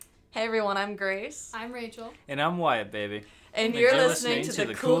Hey everyone, I'm Grace. I'm Rachel. And I'm Wyatt, baby. And you're listening to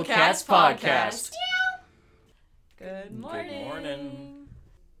the Kool Kats Podcast. Good morning. Good morning.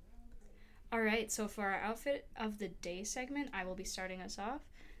 Alright, so for our outfit of the day segment, I will be starting us off.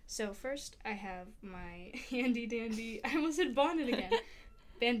 So first, I have my handy dandy, I almost said bonnet again,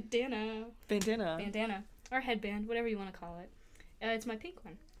 bandana, or headband, whatever you want to call it. It's my pink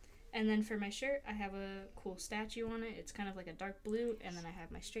one. And then for my shirt, I have a cool statue on it. It's kind of like a dark blue, and then I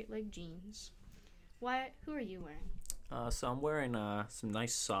have my straight leg jeans. Wyatt, who are you wearing? So I'm wearing some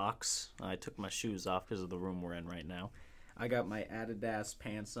nice socks. I took my shoes off because of the room we're in right now. I got my Adidas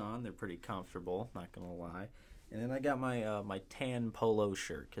pants on. They're pretty comfortable, not going to lie. And then I got my my tan polo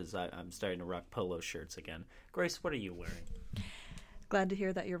shirt because I'm starting to rock polo shirts again. Grace, what are you wearing? Glad to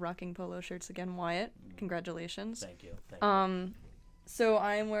hear that you're rocking polo shirts again, Wyatt. Congratulations. Thank you. So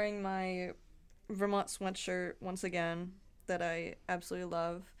I'm wearing my Vermont sweatshirt once again that I absolutely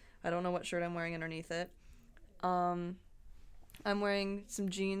love. I don't know what shirt I'm wearing underneath it. I'm wearing some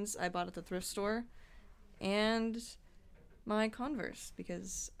jeans I bought at the thrift store and my Converse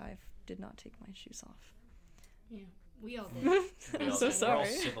because I did not take my shoes off. Yeah, we all did. I'm so sorry. We're all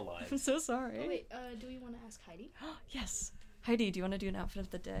civilized. I'm so sorry. Oh, wait, do we want to ask Heidi? Yes. Heidi, do you want to do an outfit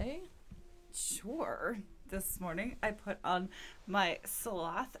of the day? Sure. This morning I put on my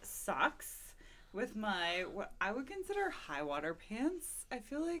sloth socks with my, what I would consider high water pants. I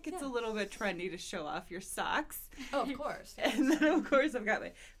feel like it's a little bit trendy to show off your socks. Oh, of course. And then of course I've got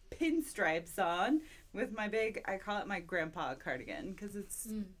my pinstripes on with my big, I call it my grandpa cardigan because it's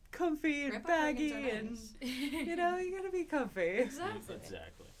comfy and baggy and, you know, you gotta be comfy. Exactly.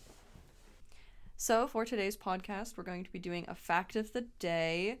 So for today's podcast, we're going to be doing a fact of the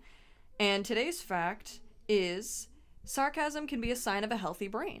day. And today's fact is sarcasm can be a sign of a healthy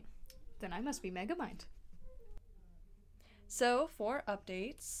brain. Then I must be Megamind. So for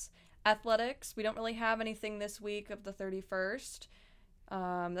updates, athletics, we don't really have anything this week of the 31st.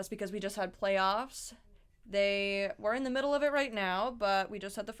 That's because we just had playoffs. We're in the middle of it right now, but we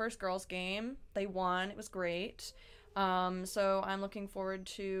just had the first girls game. They won. It was great. So I'm looking forward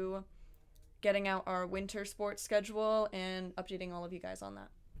to getting out our winter sports schedule and updating all of you guys on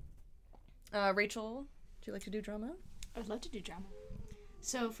that. Rachel, would you like to do drama? I'd love to do drama.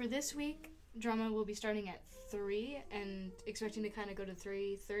 So for this week, drama will be starting at 3 and expecting to kind of go to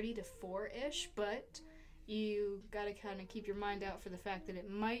 3:30 to 4-ish, but you got to kind of keep your mind out for the fact that it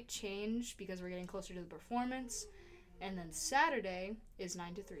might change because we're getting closer to the performance. And then Saturday is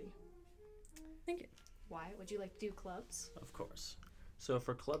 9 to 3. Thank you. Why? Would you like to do clubs? Of course. So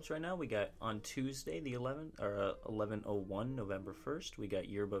for clubs right now, we got on Tuesday, the 11/01, November 1st, we got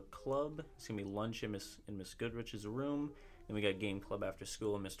Yearbook Club. It's going to be lunch in Miss Goodrich's room. Then we got Game Club after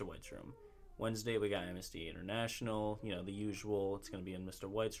school in Mr. White's room. Wednesday, we got MSD International, you know, the usual. It's going to be in Mr.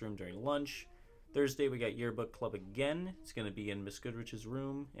 White's room during lunch. Thursday, we got Yearbook Club again. It's going to be in Miss Goodrich's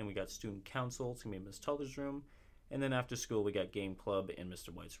room. And we got Student Council. It's going to be in Miss Tuller's room. And then after school, we got Game Club in Mr.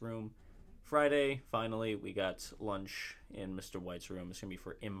 White's room. Friday, finally, we got lunch in Mr. White's room. It's going to be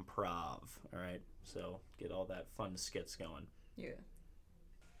for improv, all right? So get all that fun skits going. Yeah.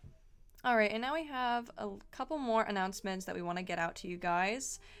 All right, and now we have a couple more announcements that we want to get out to you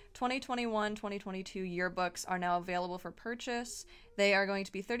guys. 2021-2022 yearbooks are now available for purchase. They are going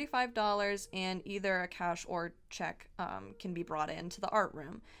to be $35, and either a cash or check can be brought into the art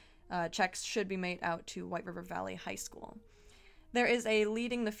room. Checks should be made out to White River Valley High School. There is a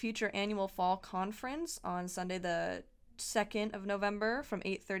Leading the Future annual fall conference on Sunday the 2nd of November from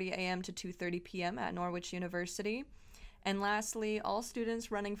 8:30 a.m. to 2:30 p.m. at Norwich University. And lastly, all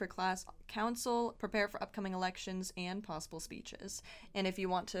students running for class council prepare for upcoming elections and possible speeches. And if you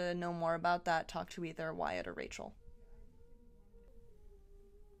want to know more about that, talk to either Wyatt or Rachel.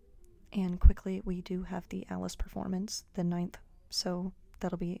 And quickly, we do have the Alice performance the 9th, so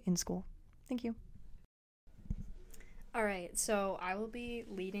that'll be in school. Thank you. Alright, so I will be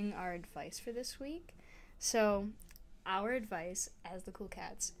leading our advice for this week. So, our advice as the Kool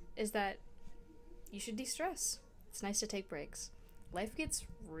Kats is that you should de-stress. It's nice to take breaks. Life gets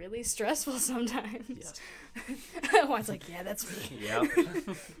really stressful sometimes. Yes. Wyatt's like, yeah, that's me. Yep.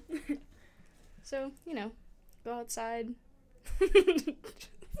 So, you know, go outside.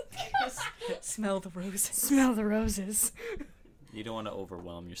 Smell the roses. Smell the roses. You don't want to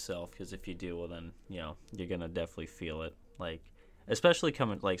overwhelm yourself, because if you do, well then, you know, you're going to definitely feel it. Like, especially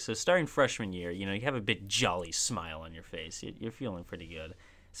so starting freshman year, you know, you have a big jolly smile on your face. You're feeling pretty good.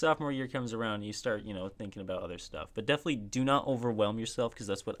 Sophomore year comes around, you start, you know, thinking about other stuff. But definitely do not overwhelm yourself, because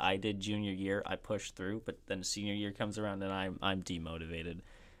that's what I did junior year. I pushed through, but then senior year comes around and I'm demotivated.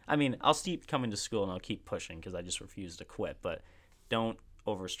 I mean, I'll keep coming to school and I'll keep pushing because I just refuse to quit. But don't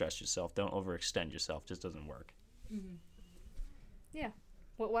overstress yourself. Don't overextend yourself. Just doesn't work. Mm-hmm. Yeah.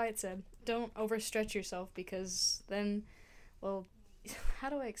 What Wyatt said. Don't overstretch yourself because then, well, how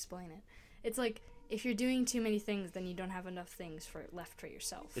do I explain it? It's like if you're doing too many things, then you don't have enough things left for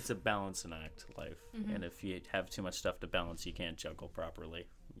yourself. It's a balancing act, life. Mm-hmm. And if you have too much stuff to balance, you can't juggle properly.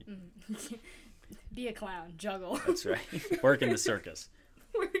 Mm-hmm. Be a clown. Juggle. That's right. Work in the circus.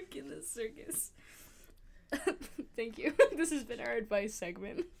 Work in the circus. Thank you. This has been our advice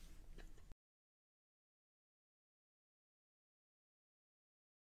segment.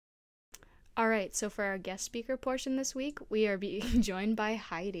 All right, so for our guest speaker portion this week, we are being joined by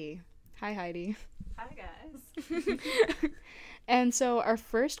Heidi. Hi, Heidi. Hi, guys. And so our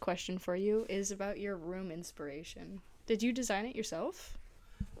first question for you is about your room inspiration. Did you design it yourself?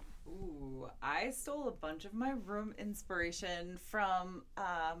 Ooh, I stole a bunch of my room inspiration from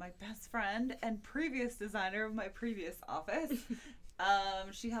my best friend and previous designer of my previous office.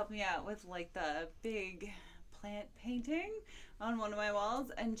 She helped me out with like the big plant painting on one of my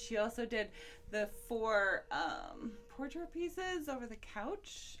walls, and she also did the 4 portrait pieces over the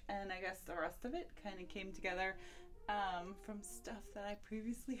couch, and I guess the rest of it kind of came together from stuff that I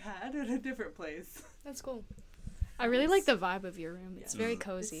previously had at a different place. That's cool. I really like the vibe of your room. It's very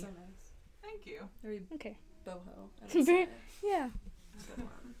cozy. It's so nice. Thank you. Very Okay. boho. Very, yeah.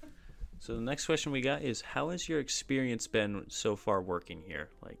 So the next question we got is, how has your experience been so far working here?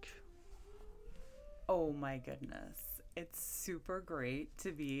 Like, Oh my goodness. It's super great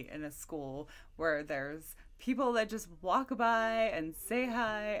to be in a school where there's people that just walk by and say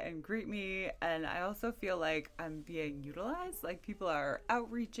hi and greet me. And I also feel like I'm being utilized. Like people are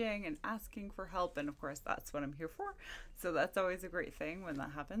outreaching and asking for help. And of course, that's what I'm here for. So that's always a great thing when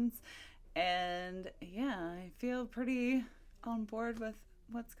that happens. And yeah, I feel pretty on board with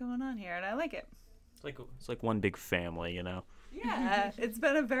what's going on here. And I like it. it's like one big family, you know? Yeah, it's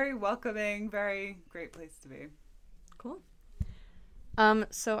been a very welcoming, very great place to be. Cool.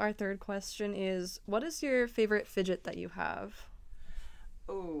 So our third question is, what is your favorite fidget that you have?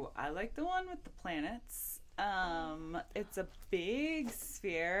 Oh, I like the one with the planets. It's a big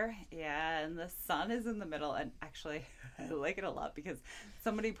sphere, yeah, and the sun is in the middle, and actually I like it a lot because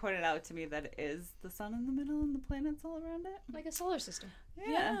somebody pointed out to me that it is the sun in the middle and the planets all around it. Like a solar system.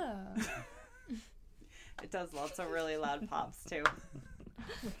 Yeah. It does lots of really loud pops too.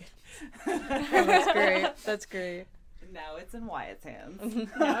 That's great. That's great. Now it's in Wyatt's hands.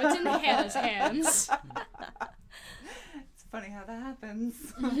 Now it's in Hannah's hands. It's funny how that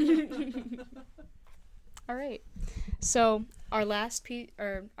happens. All right. So our last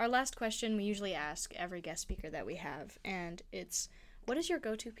question we usually ask every guest speaker that we have, and it's, what is your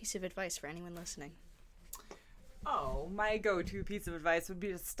go-to piece of advice for anyone listening? Oh, my go-to piece of advice would be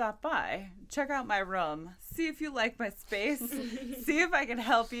to stop by, check out my room, see if you like my space, see if I can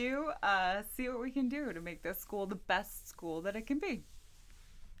help you, see what we can do to make this school the best school that it can be.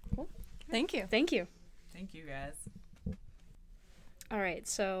 Cool. Thank you. Thank you. Thank you, guys. All right,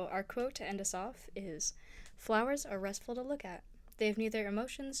 so our quote to end us off is, "Flowers are restful to look at. They have neither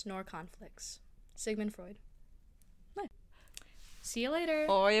emotions nor conflicts." Sigmund Freud. Nice. See you later.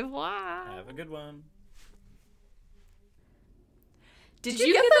 Au revoir. Have a good one. Did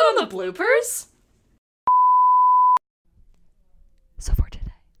you get that on the bloopers? So for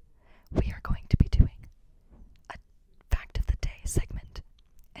today, we are going to be doing a fact of the day segment.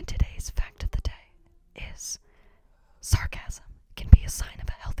 And today's fact of the day is, sarcasm can be a sign of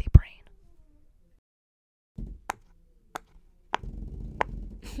a healthy brain.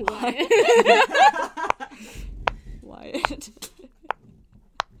 Wyatt.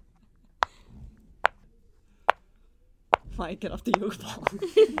 Wyatt, get off the yoga ball.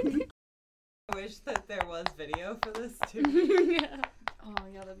 I wish that there was video for this too. Yeah. Oh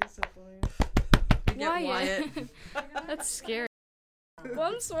yeah, that'd be so funny. Wyatt. That's scary.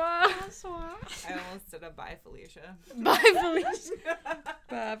 Bonsoir. I almost did a bye, Felicia. Bye, Felicia.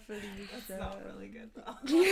 Bye, Felicia. That's not really good though.